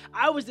said,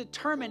 I was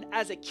determined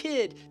as a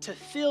kid to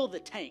fill the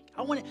tank.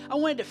 I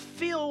wanted to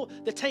fill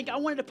the tank. I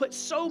wanted to put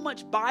so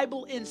much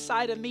Bible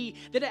inside of me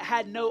that it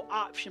had no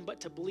option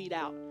but to bleed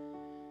out.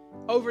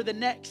 Over the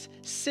next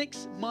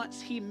 6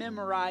 months, he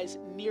memorized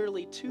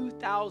nearly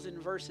 2,000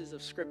 verses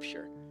of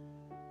Scripture.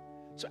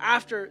 So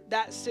after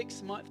that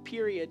 6-month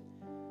period,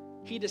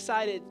 he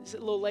decided, a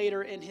little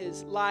later in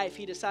his life,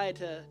 he decided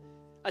to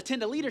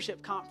attend a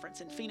leadership conference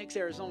in Phoenix,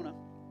 Arizona.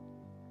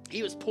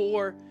 He was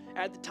poor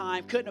at the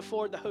time, couldn't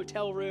afford the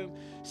hotel room,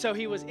 so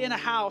he was in a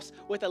house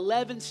with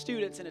 11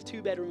 students in a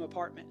 2-bedroom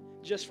apartment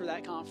just for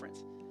that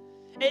conference.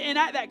 And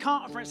at that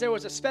conference, there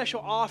was a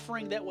special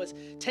offering that was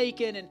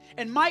taken,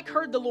 and Mike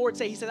heard the Lord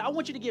say, he said, I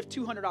want you to give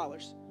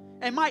 $200.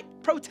 And Mike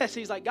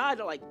protested. He's like,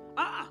 God,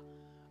 I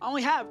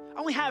only have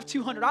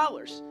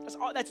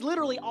 $200. That's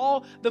literally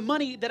all the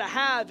money that I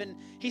have. And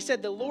he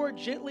said, the Lord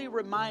gently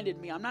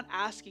reminded me, I'm not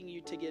asking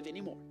you to give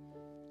any more,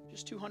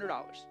 just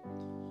 $200.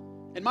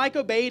 And Mike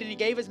obeyed, and he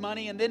gave his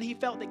money, and then he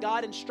felt that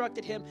God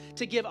instructed him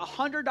to give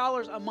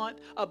 $100 a month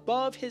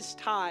above his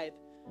tithe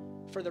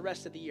for the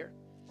rest of the year.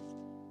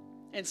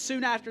 And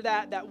soon after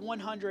that, that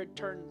 100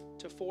 turned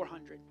to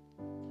 400.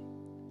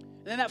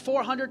 And then that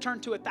 400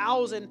 turned to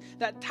 1,000.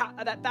 That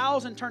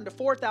 1,000 turned to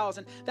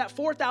 4,000. That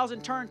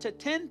 4,000 turned to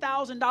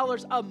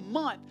 $10,000 a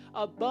month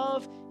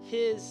above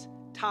his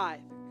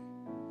tithe.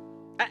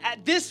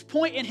 At this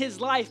point in his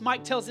life,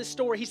 Mike tells this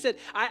story. He said,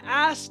 I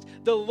asked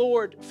the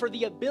Lord for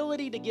the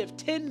ability to give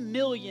 $10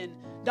 million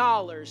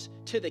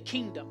to the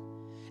kingdom.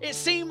 It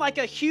seemed like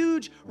a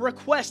huge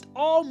request,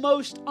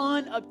 almost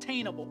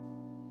unobtainable.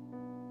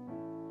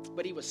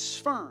 But he was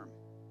firm,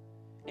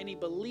 and he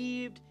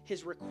believed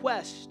his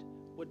request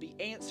would be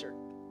answered.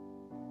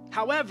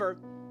 However,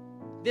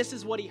 this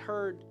is what he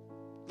heard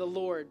the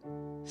Lord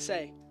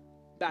say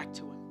back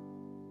to him.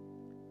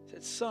 He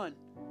said, son,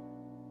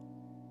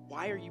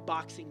 why are you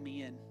boxing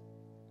me in?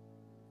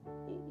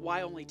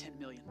 Why only 10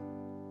 million?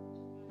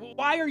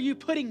 Why are you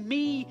putting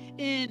me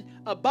in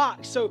a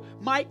box? So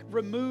Mike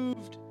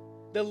removed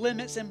the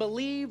limits and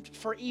believed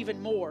for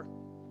even more.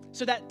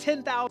 So that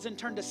 $10,000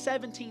 turned to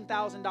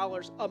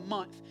 $17,000 a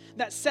month.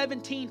 That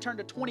 17 turned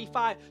to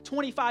 25,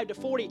 25 to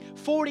 40,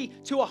 40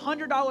 to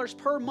 $100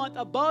 per month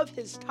above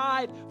his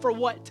tithe for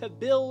what? To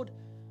build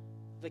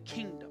the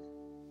kingdom.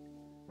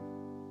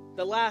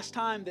 The last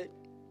time that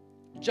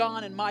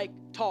John and Mike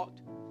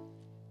talked,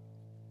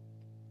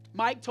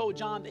 Mike told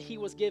John that he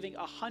was giving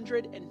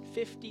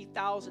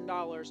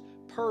 $150,000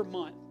 per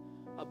month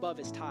above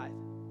his tithe.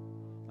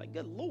 Like,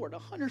 good Lord,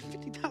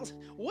 $150,000.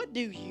 What do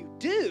you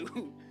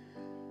do?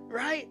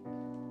 Right?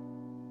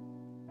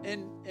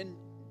 And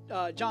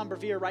John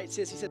Bevere writes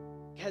this. He said,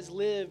 has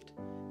lived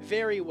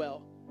very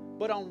well,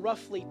 but on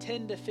roughly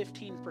 10 to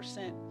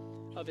 15%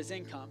 of his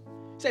income.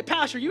 You say,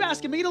 Pastor, you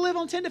asking me to live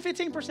on 10 to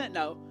 15%?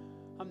 No,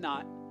 I'm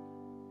not.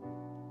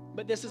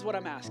 But this is what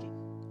I'm asking.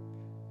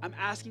 I'm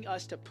asking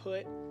us to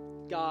put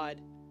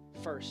God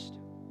first.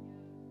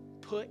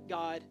 Put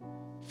God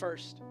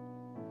first.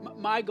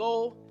 My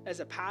goal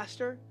as a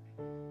pastor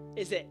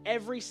is that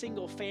every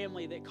single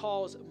family that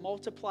calls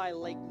Multiply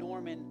Lake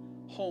Norman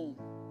home,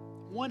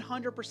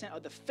 100%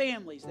 of the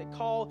families that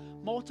call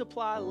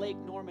Multiply Lake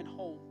Norman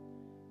home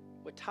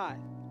would tithe.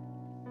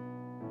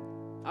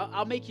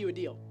 I'll make you a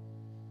deal.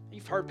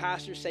 You've heard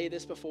pastors say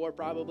this before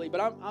probably, but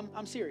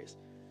I'm serious.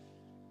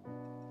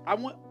 I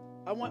want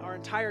our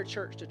entire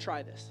church to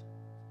try this.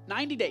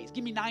 90 days.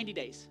 Give me 90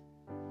 days.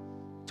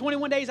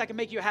 21 days, I can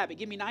make you a habit.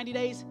 Give me 90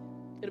 days,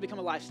 it'll become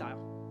a lifestyle.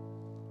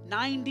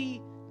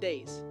 90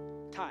 days.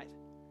 Tithe.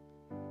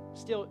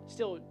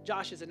 Still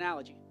Josh's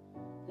analogy.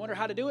 Wonder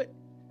how to do it?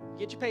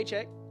 Get your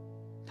paycheck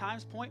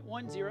times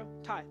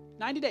 0.10, tithe.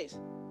 90 days.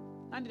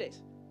 90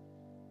 days.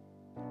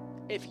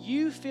 If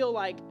you feel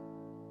like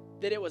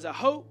that it was a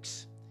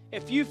hoax,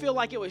 if you feel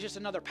like it was just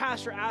another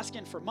pastor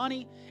asking for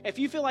money, if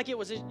you feel like it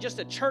was just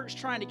a church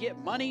trying to get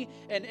money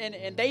and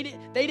they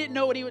didn't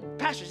know what he would,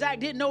 Pastor Zach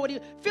didn't know what he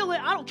would, feel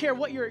it, I don't care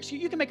what your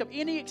excuse, you can make up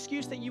any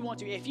excuse that you want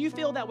to. If you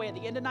feel that way at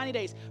the end of 90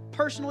 days,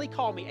 personally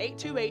call me,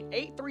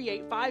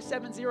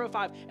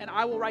 828-838-5705, and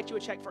I will write you a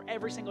check for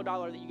every single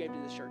dollar that you gave to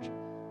this church.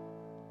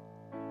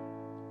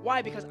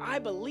 Why? Because I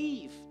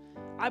believe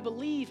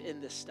in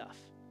this stuff.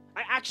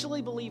 I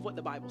actually believe what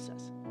the Bible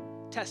says.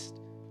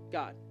 Test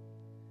God.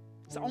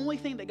 It's the only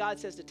thing that God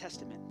says to test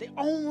him in. The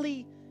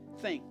only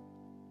thing.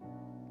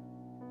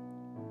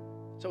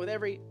 So with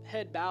every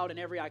head bowed and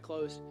every eye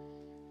closed,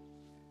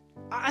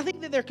 I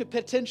think that there could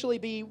potentially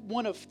be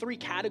one of three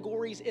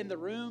categories in the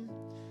room,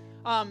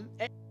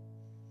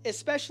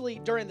 especially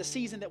during the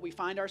season that we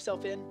find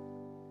ourselves in.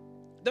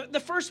 The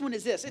first one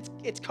is this.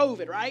 It's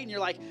COVID, right? And you're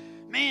like,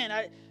 man,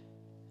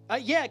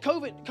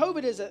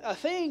 COVID is a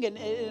thing, and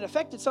it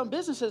affected some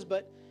businesses,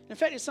 but it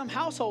affected some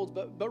households,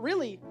 but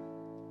really,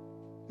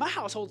 my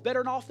household's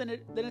better off than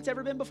it's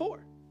ever been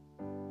before.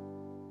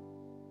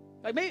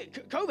 Like, maybe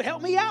COVID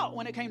helped me out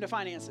when it came to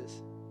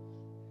finances.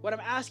 What I'm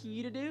asking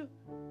you to do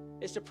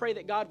is to pray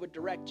that God would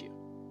direct you.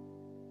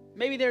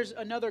 Maybe there's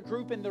another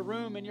group in the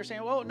room and you're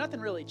saying, well, nothing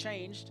really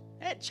changed.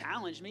 It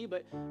challenged me,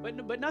 but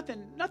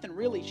nothing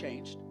really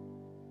changed.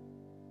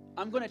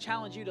 I'm going to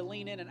challenge you to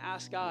lean in and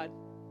ask God,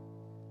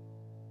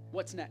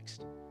 what's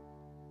next?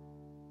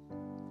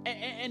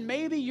 And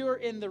maybe you're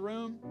in the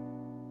room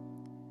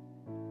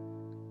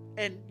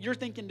and you're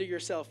thinking to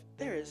yourself,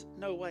 there is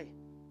no way.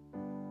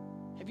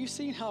 Have you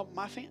seen how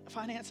my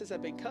finances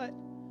have been cut?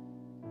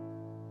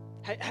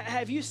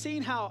 Have you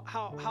seen how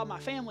my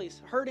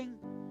family's hurting?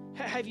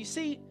 Have you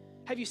seen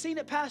Have you seen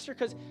it, Pastor?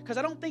 Because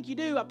I don't think you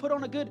do. I put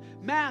on a good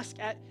mask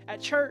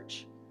at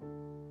church,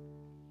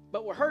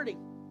 but we're hurting.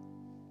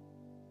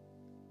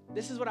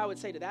 This is what I would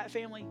say to that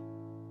family.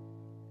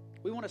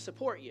 We want to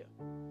support you.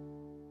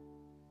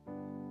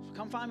 So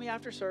come find me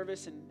after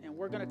service, and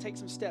we're going to take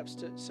some steps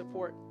to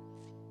support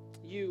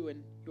you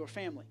and your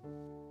family.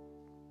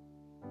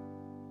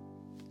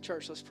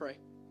 Church, let's pray.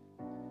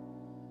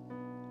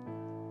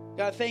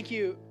 God, thank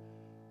you.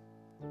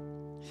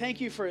 Thank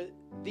you for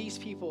these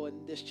people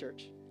in this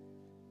church.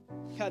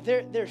 God,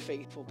 they're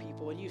faithful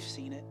people, and you've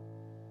seen it.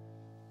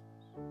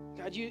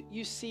 God,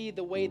 you see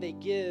the way they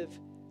give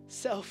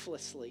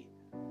selflessly.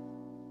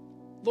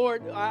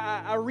 Lord,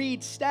 I read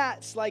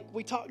stats like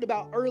we talked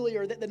about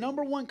earlier that the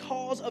number one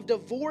cause of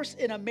divorce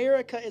in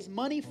America is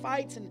money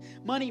fights and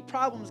money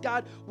problems.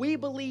 God, we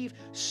believe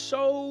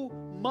so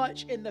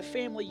much in the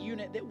family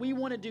unit that we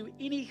want to do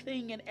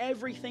anything and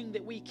everything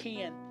that we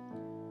can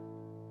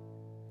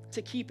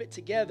to keep it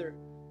together.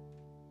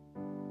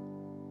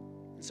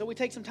 And so we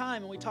take some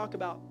time and we talk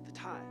about the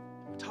tithe.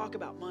 We talk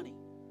about money.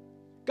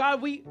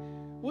 God, we've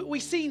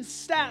seen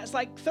stats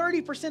like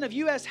 30% of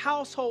U.S.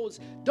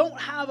 households don't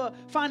have a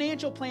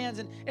financial plans,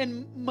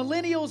 and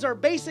millennials are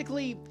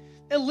basically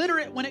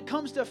illiterate when it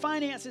comes to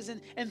finances,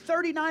 and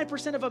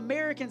 39% of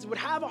Americans would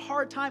have a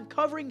hard time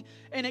covering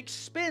an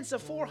expense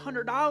of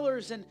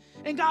 $400.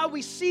 And God,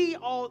 we see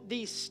all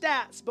these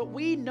stats, but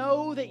we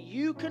know that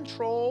you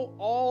control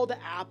all the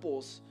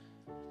apples.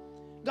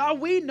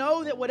 God, we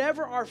know that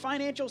whatever our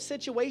financial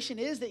situation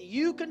is, that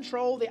you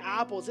control the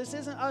apples. This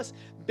isn't us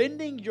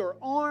bending your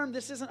arm.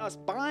 This isn't us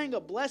buying a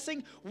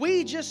blessing.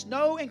 We just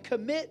know and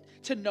commit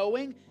to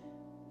knowing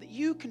that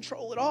you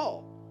control it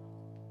all.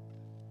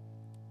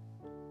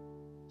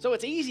 So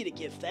it's easy to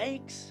give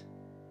thanks.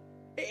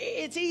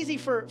 It's easy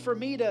for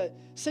me to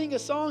sing a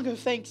song of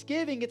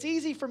thanksgiving. It's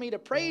easy for me to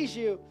praise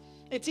you.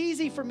 It's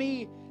easy for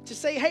me to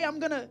say, hey, I'm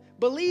going to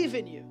believe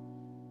in you.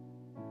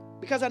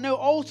 Because I know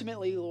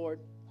ultimately, Lord,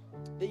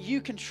 that you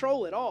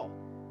control it all.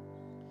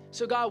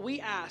 So God, we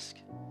ask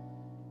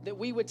that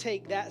we would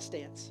take that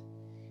stance,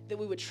 that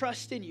we would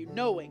trust in you,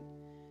 knowing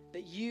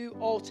that you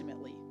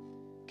ultimately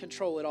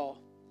control it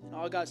all. And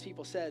all God's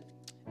people said,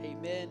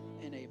 amen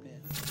and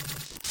amen.